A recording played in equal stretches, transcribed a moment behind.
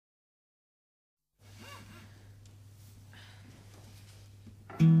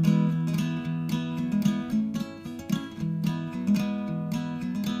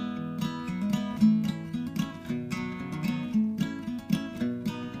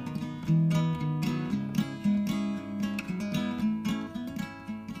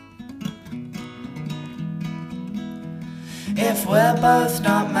If we're both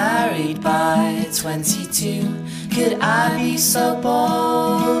not married by 22, could I be so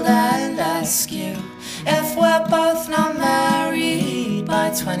bold and ask you? If we're both not married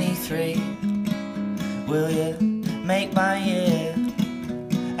by 23, will you make my year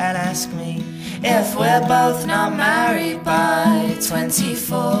and ask me? If we're both not married by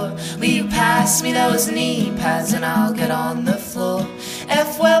 24, will you pass me those knee pads and I'll get on the floor?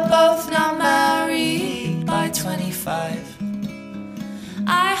 If we're both not married by 25,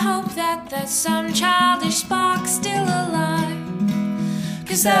 I hope that there's some childish spark still alive,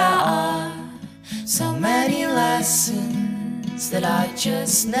 'cause there are so many lessons that I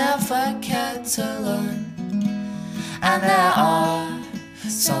just never cared to learn. And there are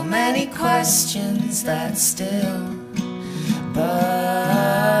so many questions that still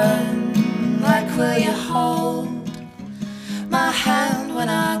burn. Like, will you hold my hand when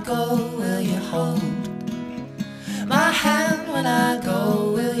I go? Will you hold my hand when I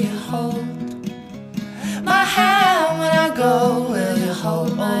go? Will you hold my hand when I go? Will you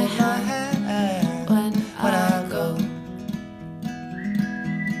hold my hand when I go?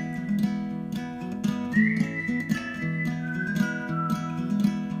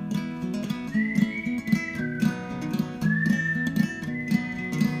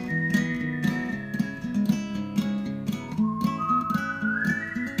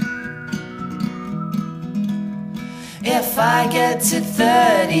 If I get to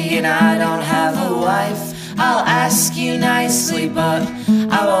 30 and I don't have a wife, I'll ask you nicely, but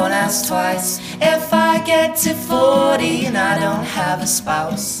I won't ask twice. If I get to 40 and I don't have a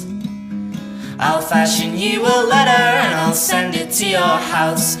spouse, I'll fashion you a letter and I'll send it to your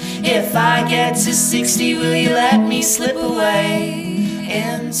house. If I get to 60, will you let me slip away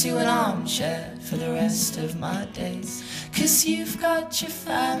into an armchair for the rest of my days? 'Cause you've got your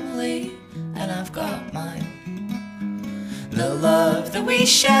family and I've got mine. The love that we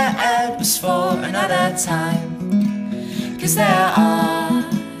shared was for another time. 'Cause there are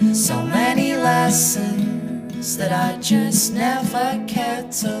so many lessons that I just never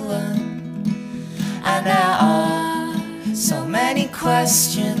cared to learn. And there are so many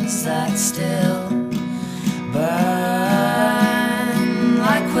questions that still